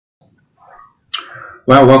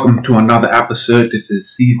Well, welcome to another episode. This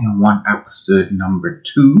is season one, episode number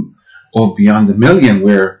two, or Beyond the Million,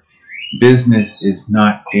 where business is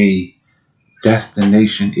not a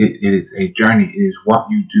destination, it is a journey. It is what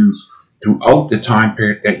you do throughout the time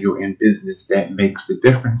period that you're in business that makes the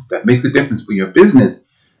difference, that makes a difference for your business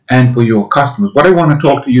and for your customers. What I want to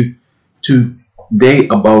talk to you today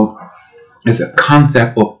about is a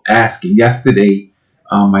concept of asking. Yesterday,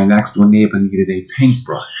 my next door neighbor needed a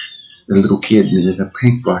paintbrush. The little kid needed a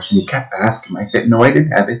paintbrush, and he kept asking me. I said, "No, I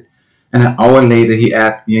didn't have it." And an hour later, he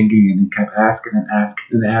asked me again, and kept asking and asking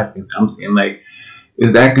and asking. I'm saying, like,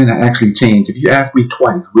 is that going to actually change? If you ask me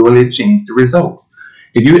twice, will it change the results?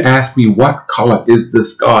 If you ask me what color is the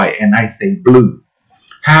sky, and I say blue,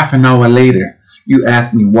 half an hour later, you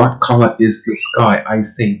ask me what color is the sky, I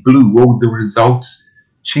say blue, will the results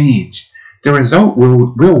change? The result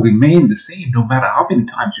will remain the same no matter how many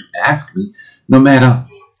times you ask me, no matter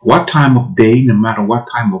what time of day, no matter what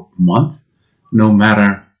time of month, no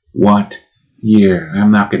matter what year. I'm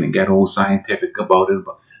not going to get all scientific about it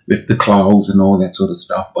but with the clouds and all that sort of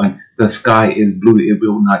stuff, but the sky is blue, it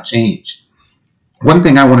will not change. One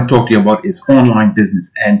thing I want to talk to you about is online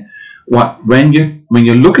business, and what when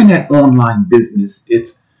you're looking at online business,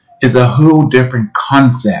 it's a whole different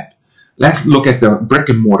concept. Let's look at the brick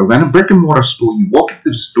and mortar. When a brick and mortar store, you walk into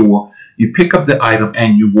the store, you pick up the item,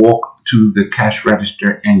 and you walk to the cash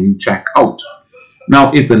register and you check out.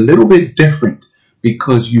 Now it's a little bit different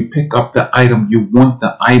because you pick up the item, you want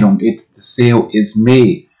the item, it's the sale is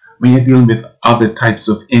made. When you're dealing with other types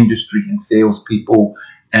of industry and salespeople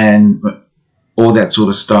and all that sort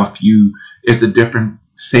of stuff, you it's a different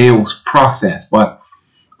sales process. But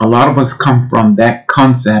a lot of us come from that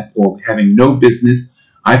concept of having no business.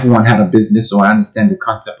 I, for one, had a business, so I understand the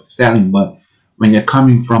concept of selling. But when you're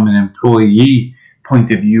coming from an employee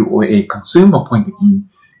point of view or a consumer point of view,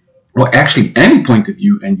 or actually any point of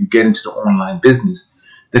view, and you get into the online business,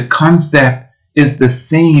 the concept is the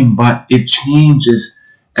same, but it changes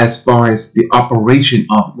as far as the operation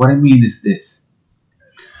of it. What I mean is this: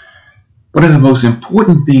 one of the most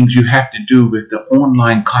important things you have to do with the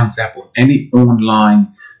online concept of any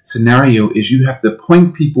online scenario is you have to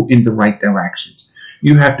point people in the right directions.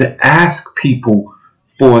 You have to ask people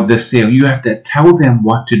for the sale. You have to tell them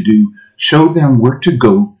what to do, show them where to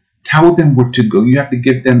go, tell them where to go. You have to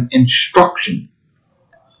give them instruction.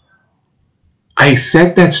 I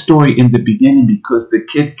said that story in the beginning because the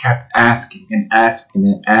kid kept asking and asking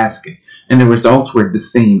and asking, and the results were the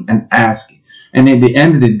same and asking. And at the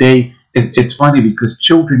end of the day, it's funny because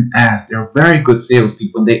children ask. They're very good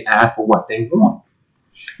salespeople. And they ask for what they want.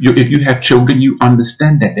 If you have children, you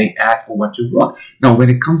understand that they ask for what you want. Now, when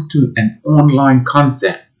it comes to an online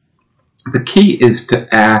concept, the key is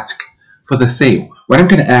to ask for the sale. What I'm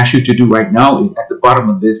going to ask you to do right now is at the bottom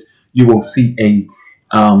of this, you will see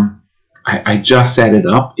I just set it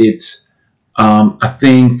up. It's a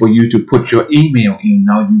thing for you to put your email in.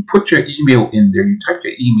 Now, you put your email in there, you type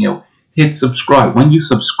your email, hit subscribe. When you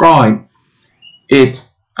subscribe,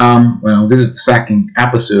 well, this is the second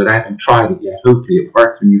episode. I haven't tried it yet. Hopefully it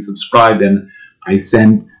works. When you subscribe, then I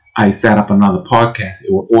set up another podcast.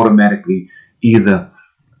 It will automatically either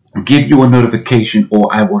give you a notification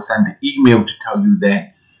or I will send an email to tell you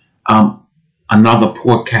that another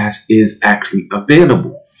podcast is actually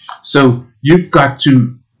available. So you've got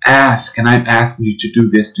to ask, and I'm asking you to do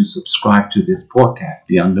this, to subscribe to this podcast,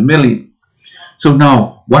 Beyond the Million. So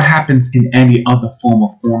now, what happens in any other form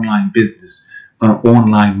of online business or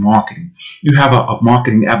online marketing? You have a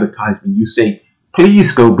marketing advertisement. You say,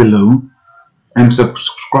 please go below and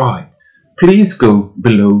subscribe. Please go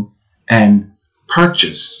below and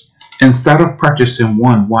purchase. Instead of purchasing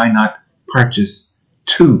one, why not purchase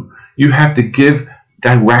two? You have to give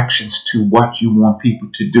directions to what you want people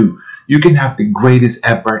to do. You can have the greatest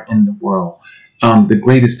advert in the world, the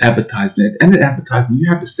greatest advertisement. At the end of the advertisement, you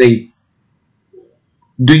have to say,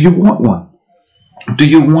 do you want one? Do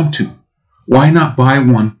you want to? Why not buy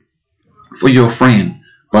one for your friend?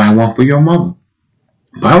 Buy one for your mother.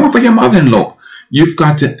 Buy one for your mother-in-law. You've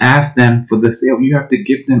got to ask them for the sale. You have to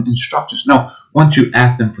give them instructions. Now, once you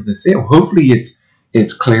ask them for the sale, hopefully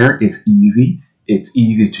it's clear, it's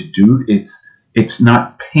easy to do, it's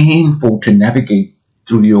not painful to navigate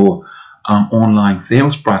through your online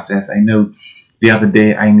sales process. I know the other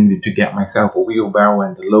day I needed to get myself a wheelbarrow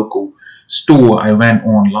in the local store. I went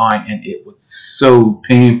online and it was so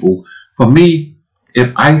painful. For me,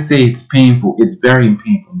 if I say it's painful, it's very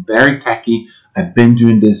painful, very tacky. I've been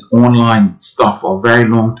doing this online stuff for a very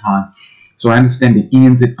long time. So I understand the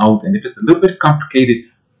ins and outs. And if it's a little bit complicated,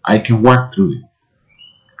 I can work through it.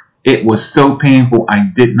 It was so painful,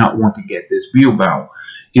 I did not want to get this wheelbarrow.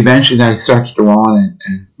 Eventually, I searched around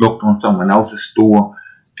and looked on someone else's store,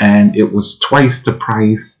 and it was twice the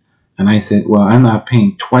price. And I said, "Well, I'm not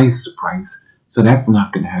paying twice the price, so that's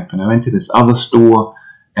not going to happen." I went to this other store,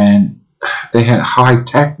 and they had a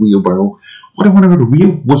high-tech wheelbarrow. What I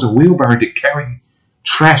wanted was a wheelbarrow to carry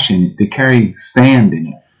trash in it, to carry sand in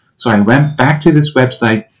it. So I went back to this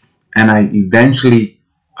website, and I eventually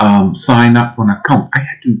signed up for an account. I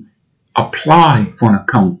had to apply for an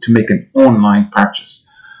account to make an online purchase.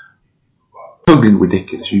 Totally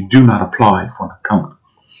ridiculous. You do not apply for an account.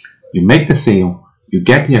 You make the sale, you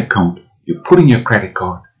get the account, you put in your credit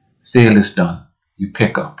card, sale is done. You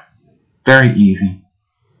pick up. Very easy,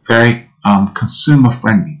 very consumer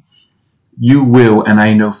friendly. You will, and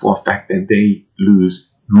I know for a fact that they lose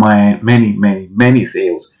many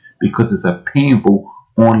sales because it's a painful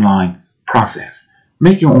online process.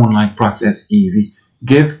 Make your online process easy.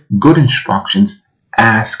 Give good instructions.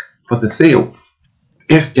 Ask for the sale.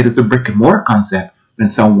 If it is a brick and mortar concept,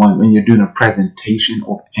 when you're doing a presentation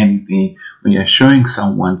of anything, when you're showing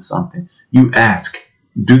someone something, you ask,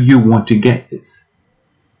 do you want to get this?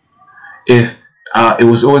 If It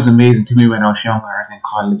was always amazing to me when I was younger, I was in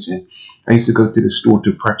college, and I used to go to the store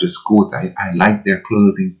to purchase coats. I liked their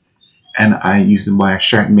clothing, and I used to buy a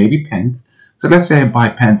shirt and maybe pants. So let's say I buy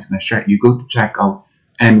pants and a shirt. You go to check out,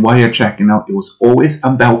 and while you're checking out, it was always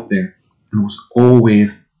a belt there, and it was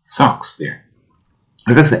always socks there.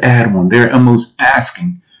 Because the ad one, they're almost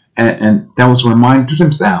asking, and that was a reminder to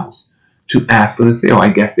themselves to ask for the sale. I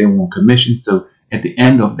guess they want commission. So at the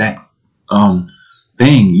end of that um,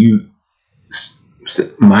 thing,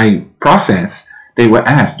 my process, they were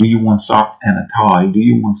asked, do you want socks and a tie? Do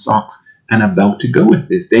you want socks and a belt to go with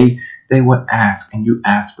this? They would ask, and you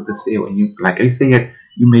ask for the sale, and you, like I said,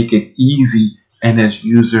 you make it easy and as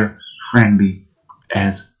user friendly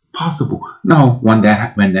as possible. Now, when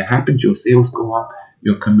that happens, your sales go up,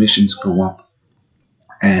 your commissions go up,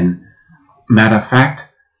 and matter of fact,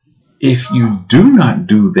 if you do not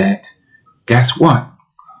do that, guess what?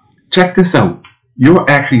 Check this out. You're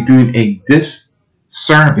actually doing a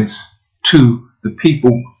disservice to the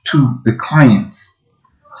people, to the clients,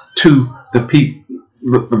 to the people,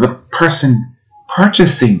 the person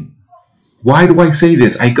purchasing. Why do I say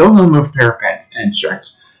this? I go home with a pair of pants and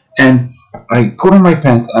shirts, and I put on my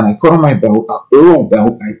pants and I put on my belt, a Earl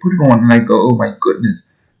belt. I put it on and I go, oh my goodness,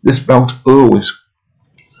 this belt Earl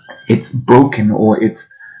it's broken, or it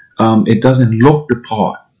doesn't look the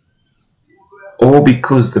part, all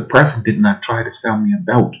because the person did not try to sell me a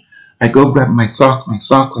belt. I go grab my socks,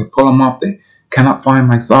 I pull them up, they cannot find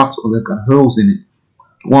my socks or they've got holes in it.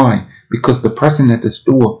 Why? Because the person at the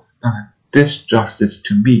store done a disjustice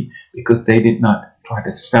to me because they did not try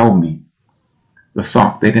to sell me the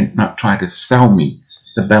sock. They did not try to sell me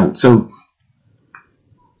the belt. So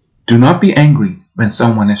do not be angry when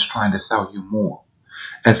someone is trying to sell you more,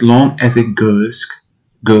 as long as it goes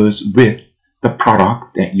with the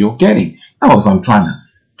product that you're getting. Now, if I'm trying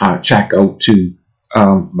to check out to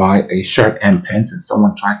buy a shirt and pants, and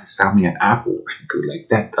someone trying to sell me an apple, like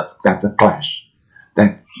that's a clash.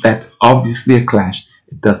 That's obviously a clash.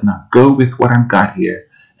 It does not go with what I've got here,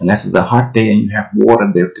 unless it's a hot day and you have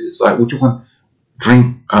water there to decide what you want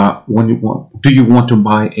drink when you want. Do you want to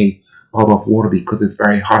buy a bottle of water because it's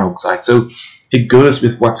very hot outside? So it goes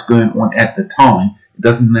with what's going on at the time. It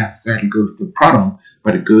doesn't necessarily go with the product,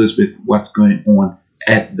 but it goes with what's going on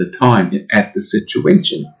at the time, at the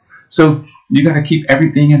situation. So you got to keep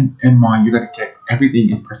everything in mind. You got to keep everything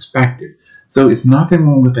in perspective. So it's nothing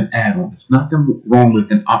wrong with an add-on. It's nothing wrong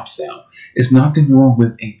with an upsell. It's nothing wrong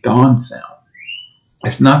with a downsell.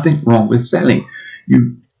 There's nothing wrong with selling.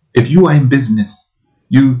 You, if you are in business,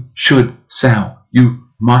 you should sell. You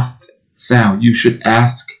must sell. You should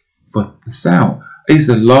ask for the sell. I used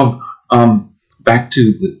to love back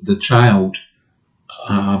to the child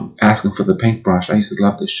asking for the paintbrush. I used to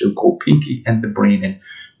love this show called Pinky and the Brain, and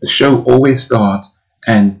the show always starts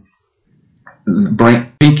and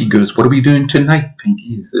Pinky goes, "What are we doing tonight?"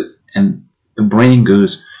 Pinky says, and the brain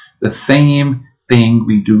goes, "The same thing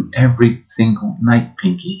we do every single night,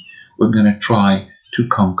 Pinky. We're gonna try to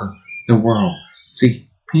conquer the world." See,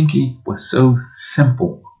 Pinky was so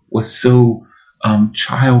simple, was so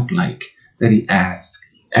childlike that he asked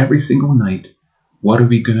every single night, "What are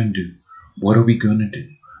we gonna do? What are we gonna do?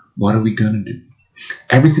 What are we gonna do?"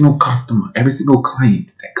 Every single customer, every single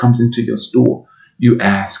client that comes into your store, you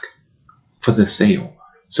ask for the sale.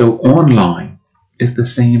 So online is the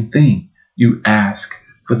same thing. You ask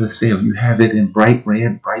for the sale. You have it in bright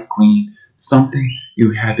red, bright green, something.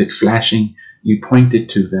 You have it flashing. You point it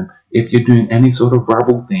to them. If you're doing any sort of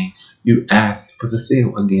verbal thing, you ask for the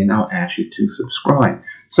sale. Again, I'll ask you to subscribe.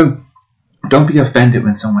 So Don't be offended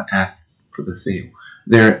when someone asks for the sale.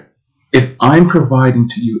 There, if I'm providing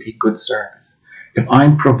to you a good service, if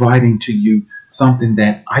I'm providing to you something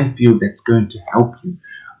that I feel that's going to help you,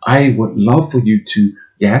 I would love for you to,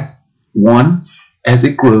 yes, one, as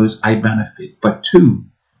it grows, I benefit, but two,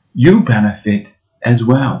 you benefit as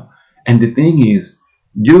well. And the thing is,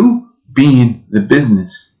 you being the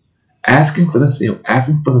business, asking for the sale,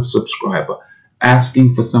 asking for the subscriber,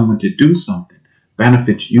 asking for someone to do something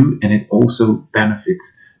benefits you, and it also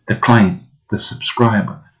benefits the client, the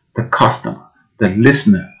subscriber, the customer, the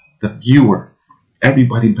listener, the viewer.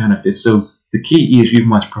 Everybody benefits. So the key is you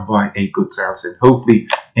must provide a good service, and hopefully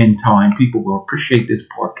in time people will appreciate this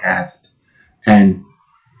podcast and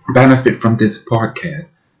benefit from this podcast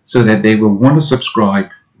so that they will want to subscribe,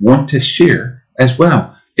 want to share as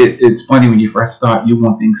well. It's funny when you first start, you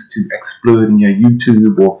want things to explode in your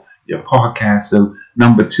YouTube or your podcast. So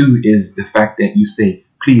number two is the fact that you say,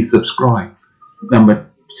 please subscribe. Number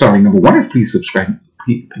one is please subscribe,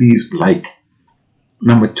 please like.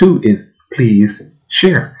 Number two is please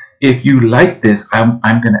share. If you like this, I'm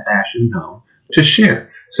going to ask you now to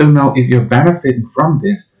share. So now if you're benefiting from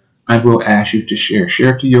this, I will ask you to share.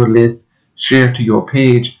 Share to your list, share to your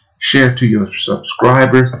page, share to your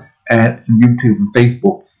subscribers at YouTube and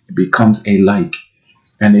Facebook. It becomes a like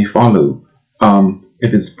and a follow.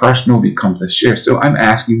 If it's personal, it becomes a share. So I'm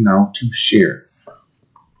asking you now to share.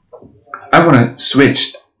 I want to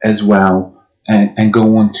switch as well and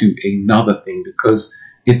go on to another thing because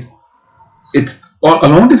it's it's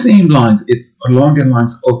along the same lines. It's along the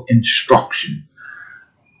lines of instruction.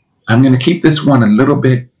 I'm going to keep this one a little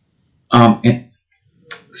bit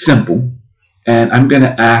simple, and I'm going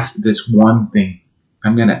to ask this one thing.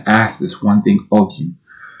 I'm going to ask this one thing of you.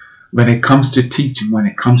 When it comes to teaching, when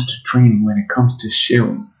it comes to training, when it comes to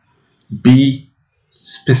sharing, be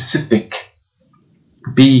specific.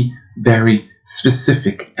 Be very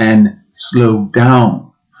specific and slow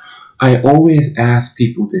down. I always ask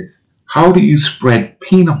people this. How do you spread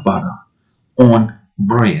peanut butter on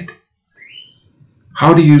bread?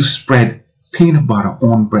 How do you spread peanut butter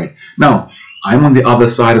on bread? Now, I'm on the other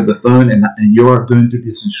side of the phone and you're going through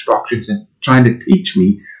these instructions and trying to teach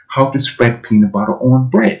me how to spread peanut butter on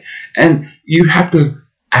bread. And you have to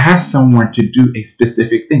ask someone to do a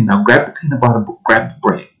specific thing. Now, grab the peanut butter, grab the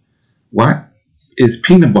bread. What is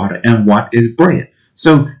peanut butter and what is bread?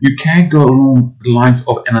 So you can't go along the lines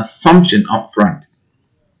of an assumption up front.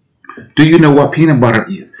 Do you know what peanut butter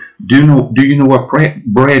is? Do you know what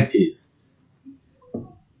bread is?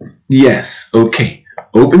 Yes. Okay.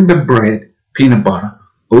 Open the bread, peanut butter.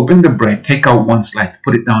 Open the bread, take out one slice,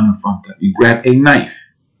 put it down in front of you. Grab a knife.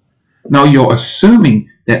 Now you're assuming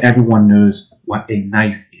that everyone knows what a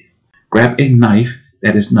knife is. Grab a knife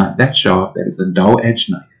that is not that sharp, that is a dull-edged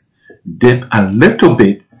knife. Dip a little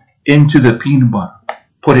bit into the peanut butter.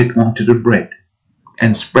 Put it onto the bread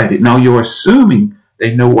and spread it. Now you're assuming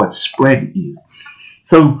they know what spread is.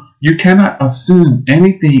 So you cannot assume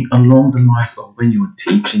anything along the lines of when you're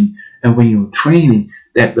teaching and when you're training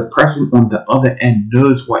that the person on the other end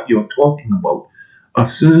knows what you're talking about.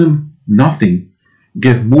 Assume nothing.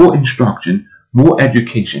 Give more instruction, more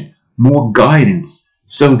education, more guidance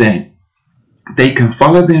so that they can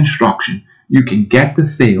follow the instruction. You can get the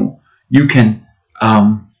sale. You can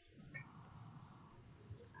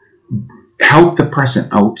help the person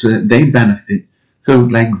out so that they benefit. So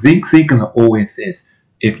like Zig Ziglar always says,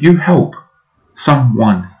 if you help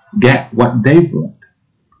someone get what they want,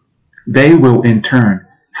 they will in turn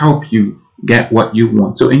help you get what you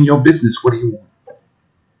want. So in your business, what do you want?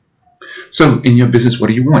 So in your business, what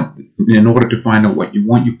do you want? In order to find out what you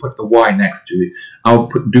want, you put the why next to it.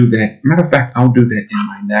 Do that. Matter of fact, I'll do that in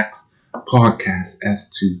my next podcast as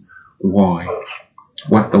to why,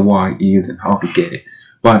 what the why is and how to get it.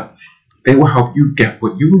 But they will help you get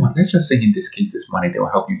what you want. Let's just say in this case, it's money. They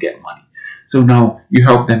will help you get money. So now you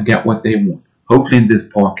help them get what they want. Hopefully in this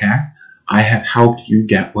podcast, I have helped you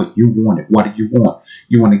get what you wanted. What do you want?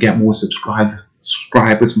 You want to get more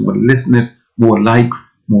subscribers, more listeners, more likes,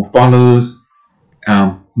 more follows,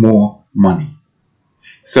 more money.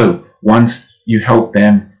 So once you help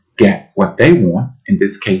them get what they want, in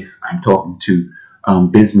this case, I'm talking to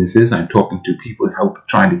businesses, I'm talking to people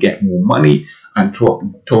trying to get more money, I'm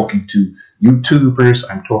talking to YouTubers,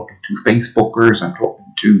 I'm talking to Facebookers, I'm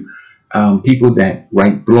talking to people that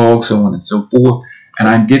write blogs, so on and so forth, and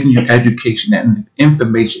I'm giving you education and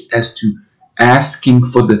information as to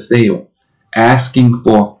asking for the sale, asking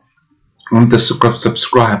for the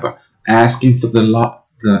subscriber, asking for the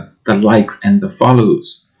likes and the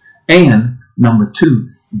follows. And number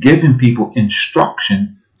two, giving people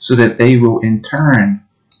instruction so that they will in turn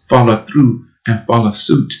follow through and follow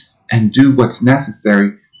suit and do what's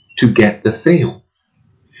necessary to get the sale.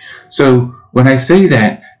 So when I say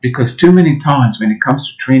that, because too many times when it comes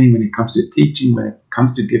to training, when it comes to teaching, when it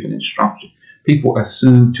comes to giving instruction, people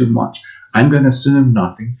assume too much. I'm going to assume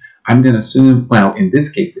nothing. I'm going to assume, well, in this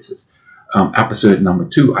case, this is episode number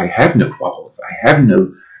 2. I have no followers. I have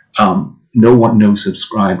no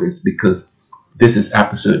subscribers, because this is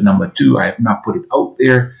episode number 2. I have not put it out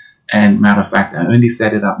there. And matter of fact, I only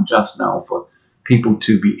set it up just now for people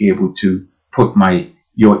to be able to put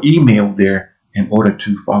your email there in order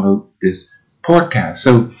to follow this podcast.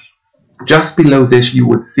 So just below this, you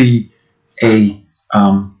would see a,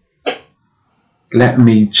 let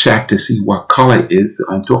me check to see what color it is.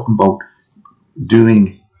 I'm talking about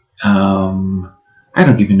doing, I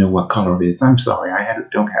don't even know what color it is. I'm sorry,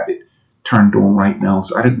 don't have it turned on right now,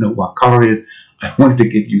 so I don't know what color it is. I wanted to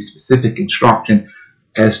give you specific instruction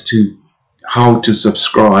as to how to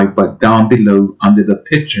subscribe, but down below under the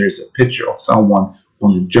picture is a picture of someone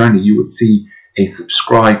on the journey. You would see a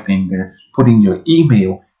subscribe thing there. Put in your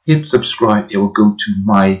email, hit subscribe, it will go to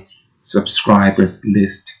my subscribers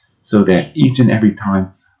list, so that each and every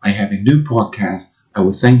time I have a new podcast, I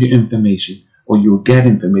will send you information, or you will get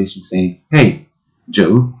information saying, hey,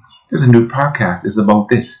 Joe, there's a new podcast. It's about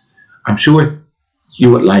this. I'm sure you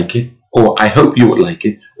would like it, or I hope you would like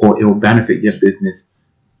it, or it will benefit your business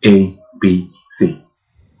A, B, C.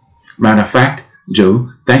 Matter of fact, Joe,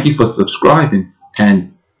 thank you for subscribing.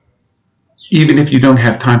 And even if you don't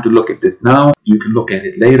have time to look at this now, you can look at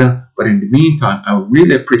it later. But in the meantime, I would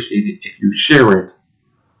really appreciate it if you share it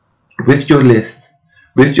with your list,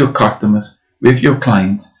 with your customers, with your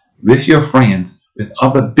clients, with your friends, with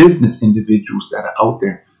other business individuals that are out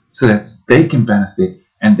there, so that they can benefit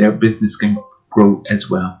and their business can grow as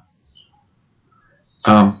well.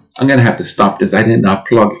 I'm going to have to stop this. I did not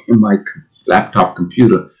plug in my laptop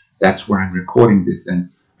computer. That's where I'm recording this, and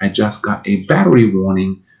I just got a battery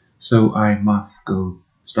warning, so I must go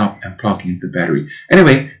stop and plug in the battery.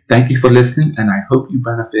 Anyway, thank you for listening, and I hope you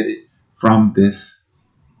benefited from this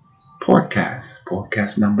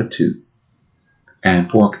podcast number 2.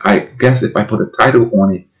 And I guess if I put a title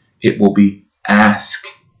on it, it will be Ask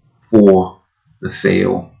for the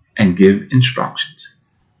Sale and Give Instructions.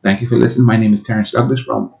 Thank you for listening. My name is Terrence Douglas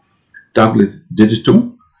from Douglas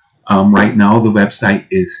Digital. Right now, the website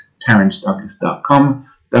is terrencedouglas.com,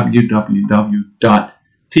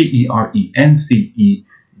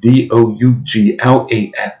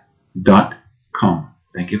 www.terrencedouglas.com.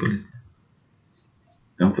 Thank you for listening.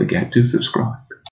 Don't forget to subscribe.